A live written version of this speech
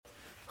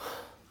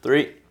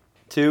3,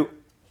 2,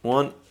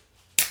 1.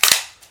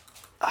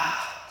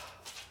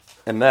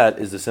 And that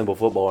is the Simple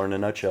Footballer in a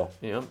nutshell.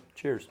 Yep.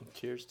 Cheers.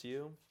 Cheers to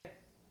you.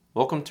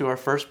 Welcome to our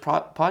first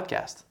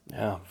podcast.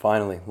 Yeah,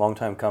 finally. Long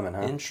time coming,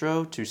 huh?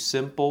 Intro to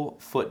Simple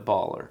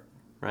Footballer,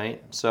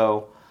 right?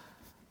 So,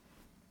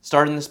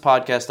 starting this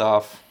podcast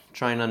off,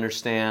 trying to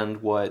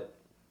understand what,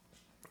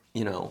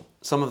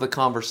 some of the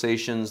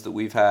conversations that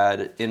we've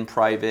had in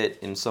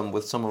private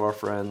with some of our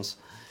friends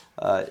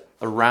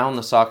around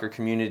the soccer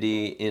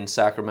community in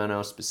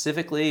Sacramento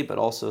specifically, but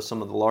also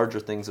some of the larger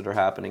things that are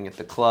happening at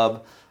the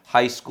club,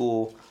 high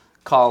school,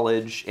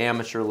 college,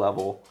 amateur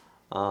level.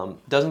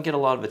 Doesn't get a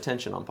lot of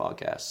attention on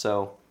podcasts.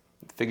 So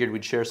figured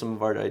we'd share some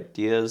of our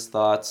ideas,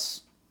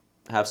 thoughts,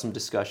 have some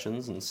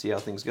discussions, and see how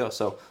things go.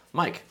 So,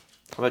 Mike,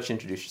 how about you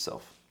introduce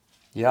yourself?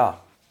 Yeah.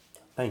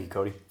 Thank you,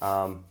 Kody.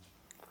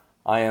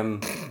 I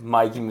am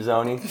Mikey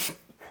Mazzoni.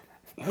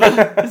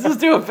 This is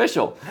too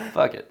official.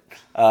 Fuck it.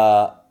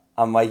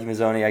 I'm Mikey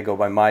Mazzoni. I go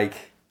by Mike,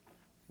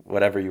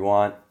 whatever you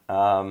want.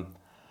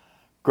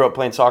 Grew up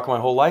playing soccer my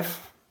whole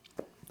life.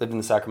 Lived in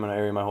the Sacramento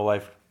area my whole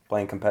life,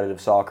 playing competitive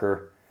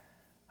soccer.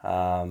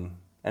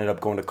 Ended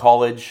up going to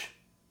college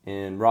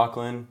in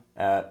Rockland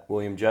at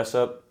William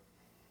Jessup.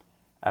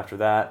 After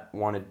that,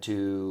 wanted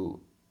to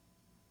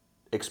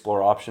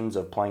explore options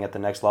of playing at the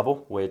next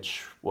level,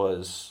 which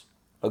was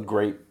a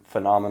great,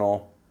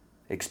 phenomenal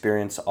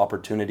experience,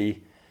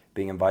 opportunity,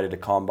 being invited to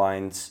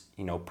combines,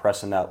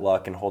 pressing that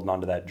luck and holding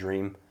on to that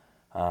dream.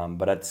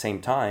 But at the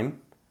same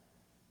time,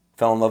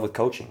 fell in love with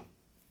coaching.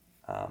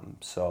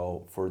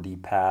 So for the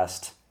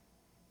past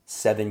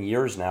 7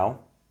 years now,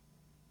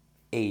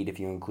 8 if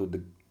you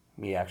include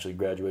me actually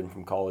graduating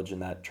from college in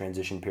that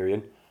transition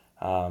period,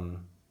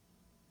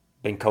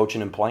 been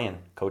coaching and playing,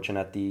 coaching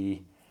at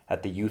the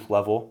youth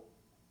level,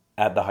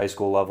 at the high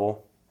school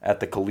level, at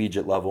the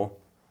collegiate level,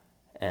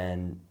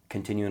 and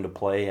continuing to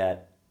play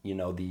at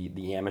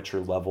the amateur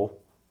level,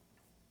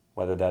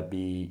 whether that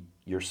be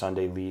your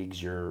Sunday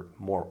leagues, your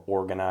more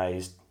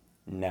organized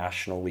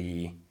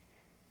nationally,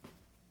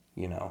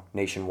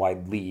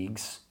 nationwide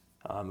leagues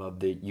of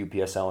the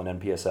UPSL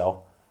and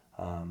NPSL,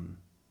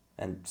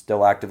 and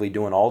still actively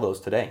doing all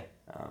those today.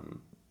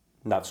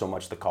 Not so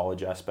much the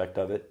college aspect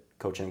of it,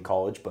 coaching in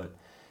college, but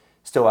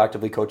still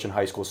actively coaching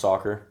high school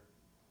soccer,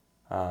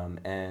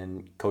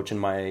 and coaching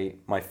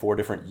my 4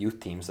 different youth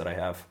teams that I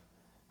have.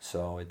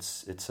 So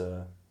it's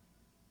a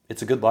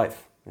good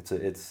life.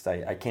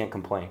 I can't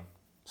complain.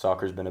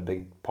 Soccer's been a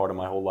big part of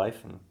my whole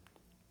life and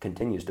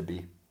continues to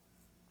be.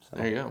 So.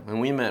 There you go.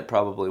 And we met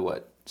probably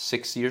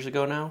 6 years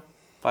ago now?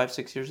 5,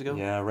 6 years ago?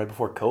 Yeah, right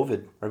before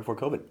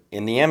COVID,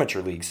 in the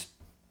amateur leagues.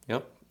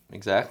 Yep,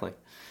 exactly.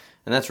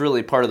 And that's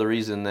really part of the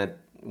reason that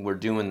we're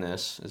doing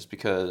this is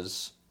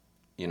because,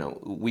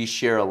 we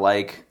share a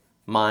like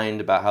mind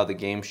about how the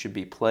game should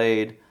be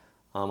played,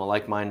 a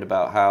like mind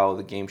about how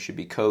the game should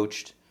be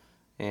coached,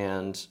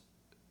 and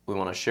we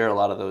want to share a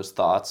lot of those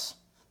thoughts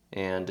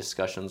and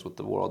discussions with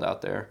the world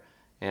out there,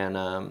 and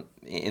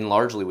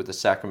largely with the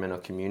Sacramento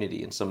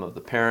community and some of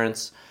the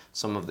parents,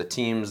 some of the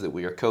teams that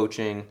we are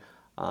coaching,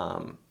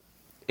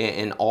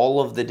 and all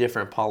of the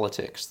different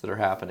politics that are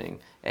happening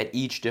at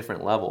each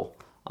different level,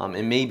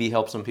 and maybe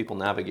help some people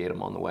navigate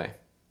them on the way,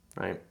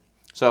 right?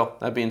 So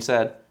that being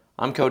said,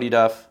 I'm Kody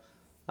Duff.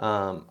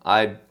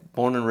 I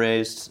born and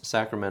raised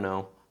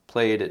Sacramento,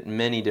 played at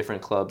many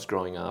different clubs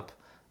growing up,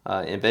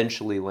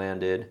 eventually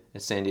landed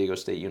at San Diego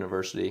State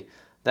University.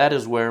 That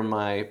is where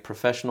my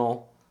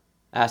professional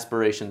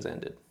aspirations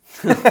ended.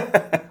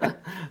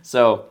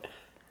 So,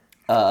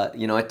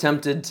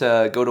 attempted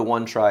to go to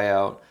one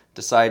tryout,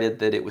 decided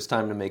that it was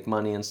time to make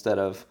money instead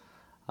of,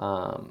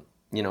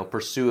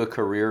 pursue a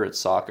career at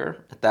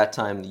soccer. At that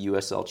time, the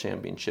USL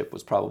Championship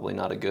was probably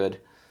not a good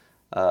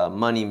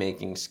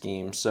money-making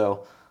scheme.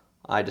 So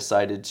I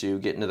decided to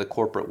get into the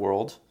corporate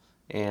world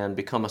and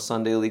become a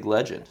Sunday League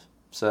legend.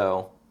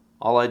 So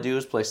all I do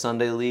is play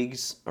Sunday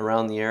leagues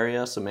around the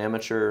area, some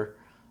amateur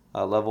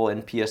level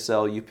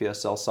NPSL,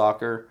 UPSL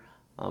soccer.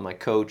 I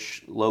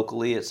coach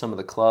locally at some of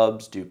the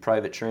clubs, do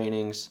private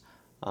trainings.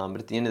 But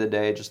at the end of the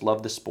day, I just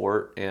love the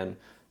sport, and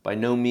by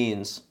no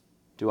means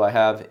do I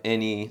have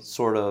any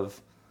sort of,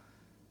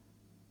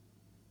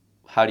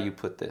 how do you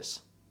put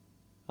this,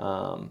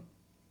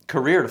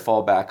 career to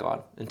fall back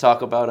on and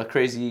talk about a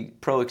crazy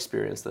pro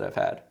experience that I've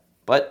had.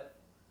 But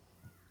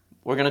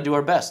we're going to do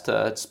our best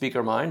to speak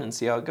our mind and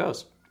see how it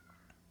goes.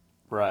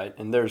 Right,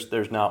 and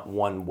there's not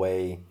one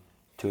way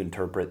to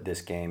interpret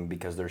this game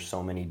because there's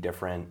so many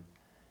different,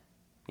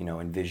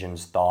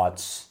 envisions,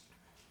 thoughts,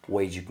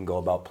 ways you can go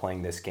about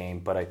playing this game.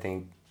 But I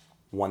think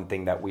one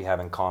thing that we have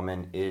in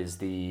common is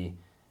the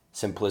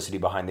simplicity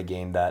behind the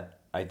game that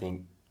I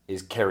think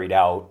is carried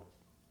out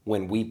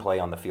when we play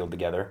on the field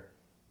together,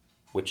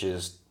 which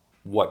is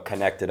what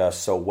connected us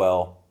so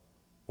well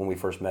when we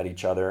first met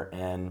each other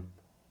and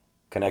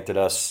connected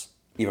us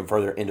even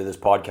further into this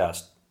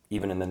podcast,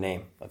 even in the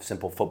name of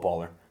Simple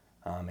Footballer.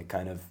 It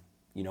kind of,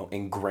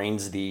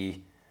 ingrains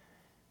the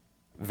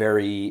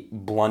very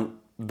blunt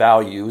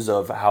values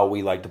of how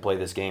we like to play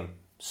this game.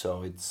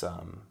 So it's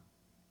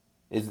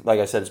It's, like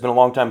I said, it's been a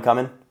long time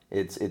coming.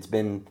 It's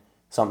been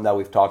something that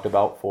we've talked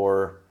about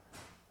for,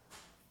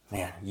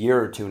 a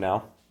year or two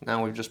now.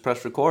 Now we've just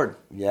pressed record.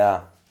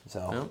 Yeah.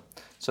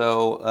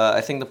 So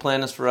I think the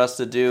plan is for us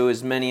to do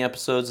as many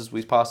episodes as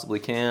we possibly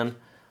can.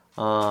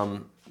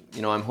 I'm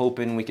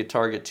hoping we could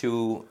target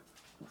two,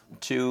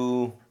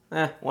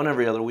 one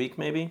every other week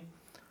maybe,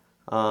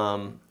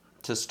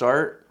 to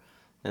start,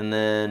 and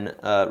then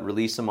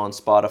release them on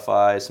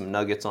Spotify, some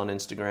nuggets on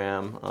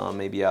Instagram,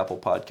 maybe Apple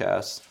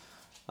Podcasts.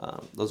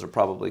 Those are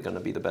probably going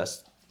to be the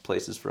best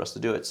places for us to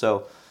do it.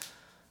 So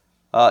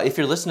if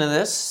you're listening to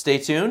this, stay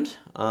tuned.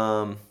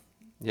 A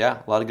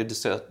lot of good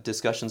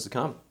discussions to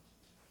come.